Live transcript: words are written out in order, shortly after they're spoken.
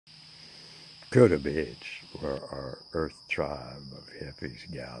Kuta Beach, where our Earth tribe of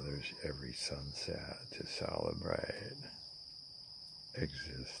hippies gathers every sunset to celebrate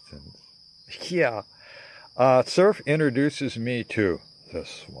existence. Yeah. Surf introduces me to the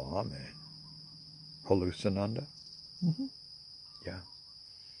Swami. Hallucinanda. Yeah.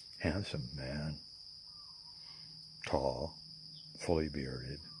 Handsome man. Tall. Fully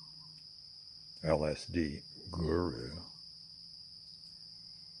bearded. LSD guru.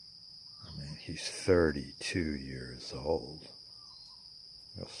 I mean, he's 32 years old.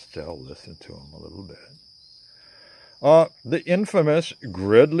 You'll still listen to him a little bit. The infamous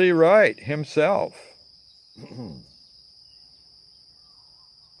Gridley Wright himself.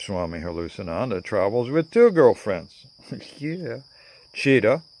 Swami Hallucinanda travels with 2 girlfriends. Yeah.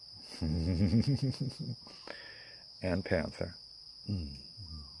 Cheetah and Panther.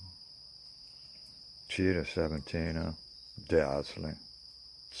 Cheetah 17, huh? Dazzling.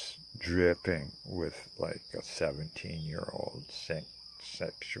 Dripping with like a 17-year-old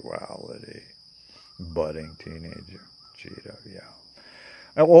sexuality. Budding teenager. Cheetah, yeah.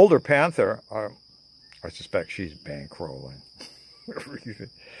 An older Panther, I suspect she's bankrolling.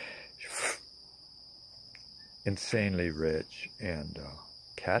 Insanely rich and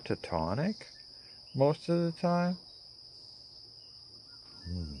catatonic most of the time.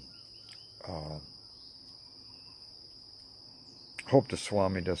 Hope the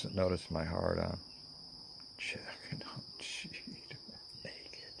Swami doesn't notice my heart on. Checking out Cheetah.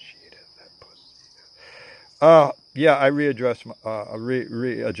 Naked Cheetah, that pussy. Yeah, I readjust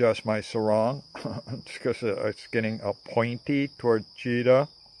my sarong because it's getting pointy toward Cheetah.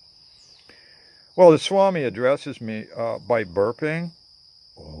 Well, the Swami addresses me by burping.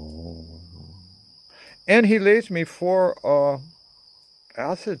 And he leads me 4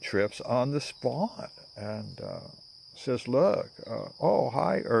 acid trips on the spot. And says, look, oh,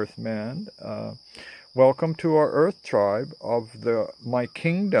 hi, Earthman. Welcome to our Earth tribe of my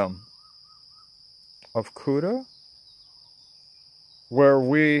kingdom of Kuta, where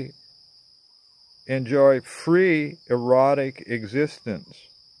we enjoy free erotic existence.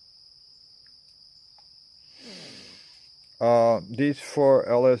 These 4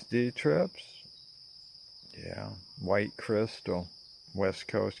 LSD trips, yeah, White Crystal, West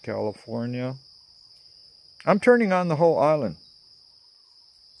Coast, California. I'm turning on the whole island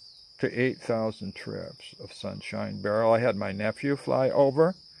to 8,000 trips of Sunshine Barrel. I had my nephew fly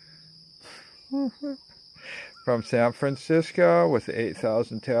over from San Francisco with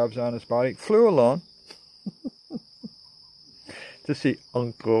 8,000 tabs on his body. Flew alone to see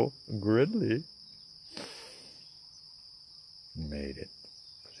Uncle Gridley. Made it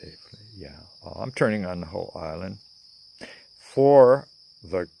safely, yeah. I'm turning on the whole island for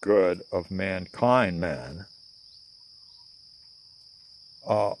the good of mankind, man.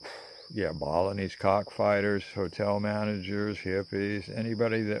 Yeah, Balinese cockfighters, hotel managers, hippies,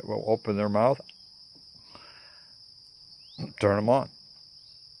 anybody that will open their mouth, turn them on.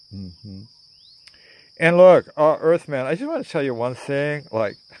 And look, Earthman, I just want to tell you one thing,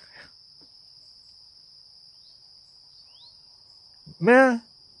 like, man,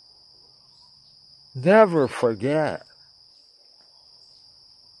 never forget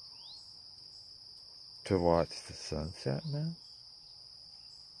to watch the sunset, man.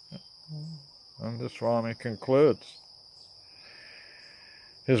 And the Swami concludes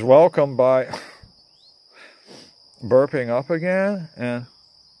his welcome by burping up again and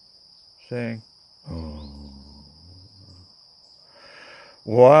saying,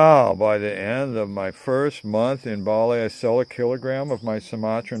 wow, by the end of my first month in Bali, I sell 1 kilogram of my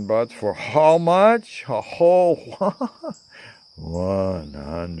Sumatran buds for how much? A whole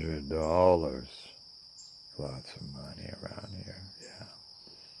 $100. Lots of money around here, yeah.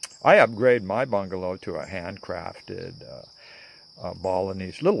 I upgrade my bungalow to a handcrafted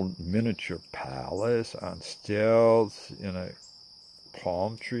Balinese little miniature palace on stilts in a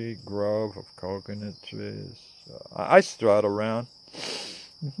palm tree grove of coconut trees. I strut around.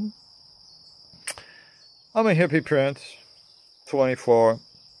 I'm a hippie prince, 24.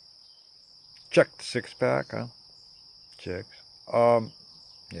 Check the 6-pack, huh? Chicks.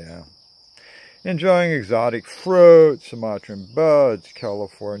 Yeah. Enjoying exotic fruit, Sumatran buds,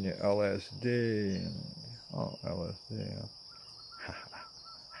 California LSD. Oh, LSD, yeah.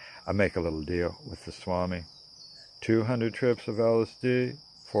 I make a little deal with the Swami. 200 trips of LSD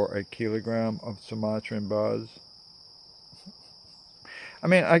for 1 kilogram of Sumatran buds. I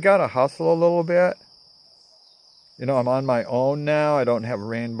mean, I gotta hustle a little bit. You know, I'm on my own now. I don't have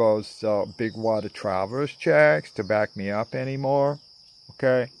Rainbow's big wad of Travelers checks to back me up anymore.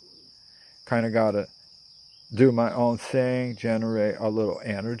 Okay? Kind of gotta do my own thing, generate a little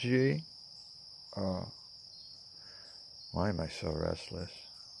energy. Why am I so restless?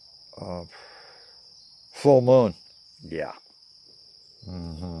 Full moon. Yeah.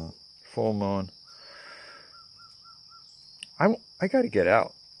 Full moon. I got to get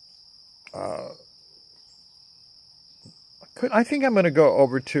out. I think I'm going to go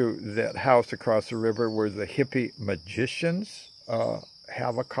over to that house across the river where the hippie magicians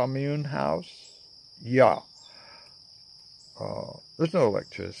have a commune house. Yeah. There's no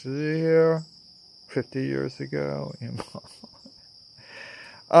electricity here. 50 years ago.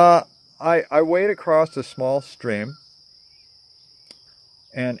 I wade across a small stream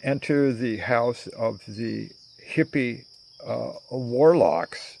and enter the house of the hippie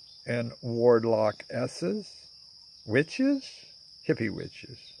warlocks and warlockesses. Witches? Hippie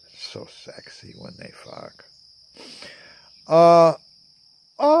witches. So sexy when they fuck. Oh!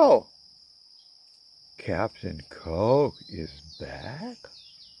 Captain Coke is back?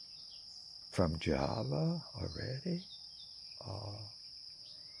 From Java already?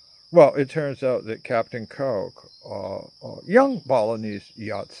 Well, it turns out that Captain Coke, a young Balinese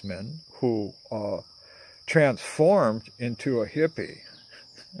yachtsman who transformed into a hippie.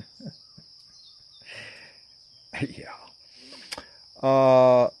 Yeah.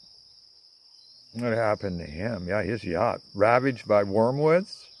 What happened to him? Yeah, his yacht, ravaged by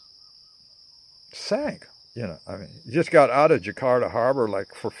wormwoods, sank. You know, I mean, he just got out of Jakarta Harbor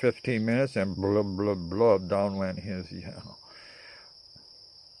like for 15 minutes and blub, blub, blub, down went his,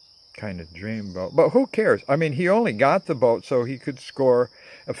 kind of dream boat. But who cares? I mean, he only got the boat so he could score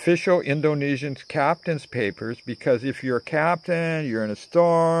official Indonesian captain's papers, because if you're a captain, you're in a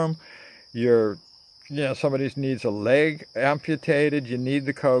storm, somebody needs a leg amputated, you need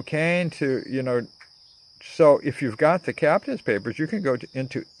the cocaine to, so if you've got the captain's papers, you can go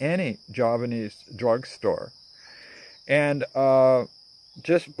into any Javanese drugstore and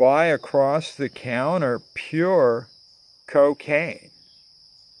just buy across the counter pure cocaine.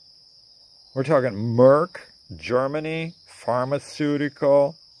 We're talking Merck, Germany,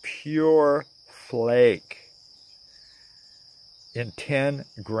 pharmaceutical, pure flake in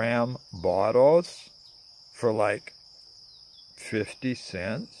 10-gram bottles for like 50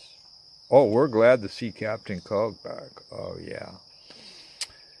 cents. Oh, we're glad to see Captain Coke back. Oh, yeah.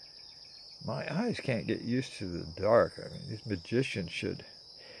 My eyes can't get used to the dark. I mean, these magicians should.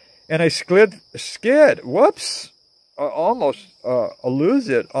 And I skid. Whoops. I almost lose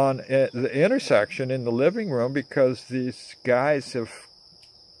it on the intersection in the living room because these guys have,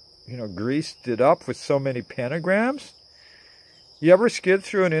 greased it up with so many pentagrams. You ever skid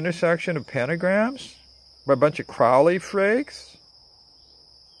through an intersection of pentagrams by a bunch of Crowley freaks?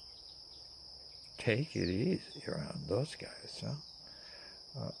 Take it easy around those guys,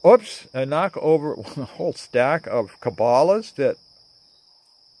 huh? Oops, I knock over a whole stack of Kabbalahs that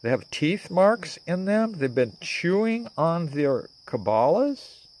they have teeth marks in them. They've been chewing on their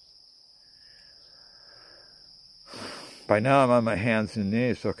Kabbalahs. By now I'm on my hands and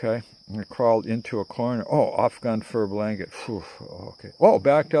knees, okay? I crawled into a corner. Oh, Afghan fur blanket. Whew, okay. Oh,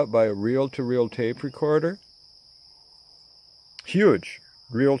 backed up by a reel-to-reel tape recorder. Huge.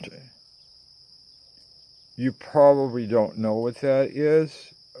 You probably don't know what that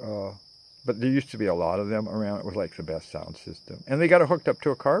is, but there used to be a lot of them around. It was like the best sound system. And they got it hooked up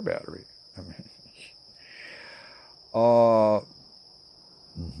to a car battery. I mean,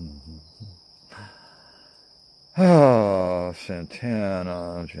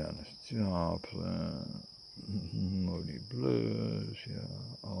 Santana, Janis Joplin, Moody Blues, yeah,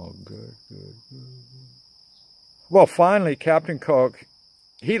 all good. Well, finally, Captain Coke,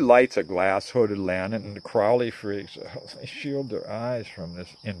 he lights a glass-hooded lantern, and the Crowley freaks, they shield their eyes from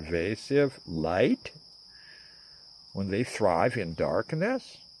this invasive light when they thrive in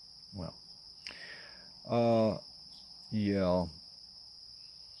darkness. Well, yeah.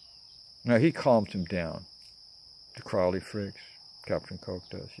 Now, he calms him down. The Crowley freaks, Captain Coke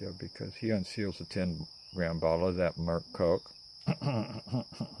does, yeah, because he unseals a 10-gram bottle of that Merck Coke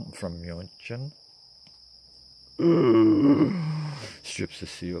from München. Strips the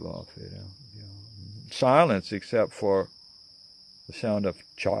seal off it. Yeah. Silence except for the sound of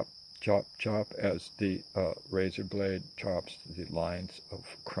chop, chop, chop as the razor blade chops the lines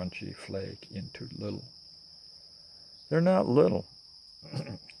of crunchy flake into little. They're not little.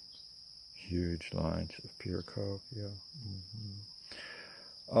 Huge lines of pure Coke, yeah.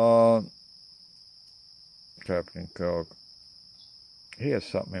 Captain Coke, he has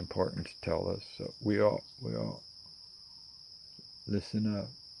something important to tell us, so we all listen up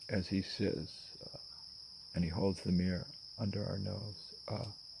as he says, and he holds the mirror under our nose.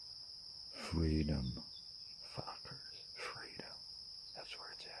 Freedom, fuckers, freedom. That's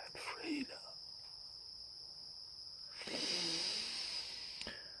where it's at, freedom.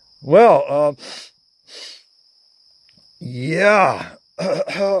 Well, yeah.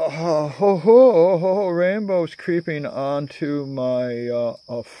 Rainbow's creeping onto my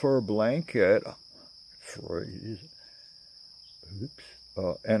fur blanket. Freeze. Oops.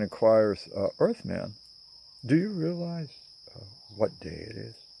 And inquires, Earthman, do you realize what day it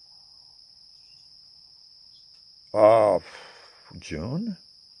is? June?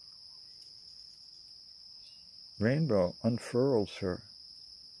 Rainbow unfurls her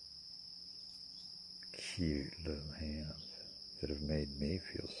cute little hands that have made me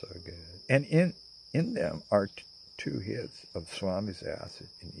feel so good. And in them are two hits of Swami's acid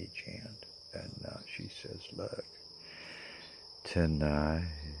in each hand. And she says, look, tonight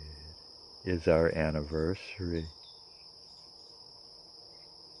is our anniversary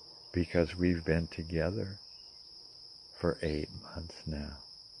because we've been together for 8 months now.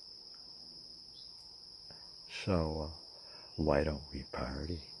 So why don't we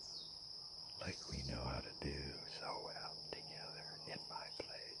party like we know how to do?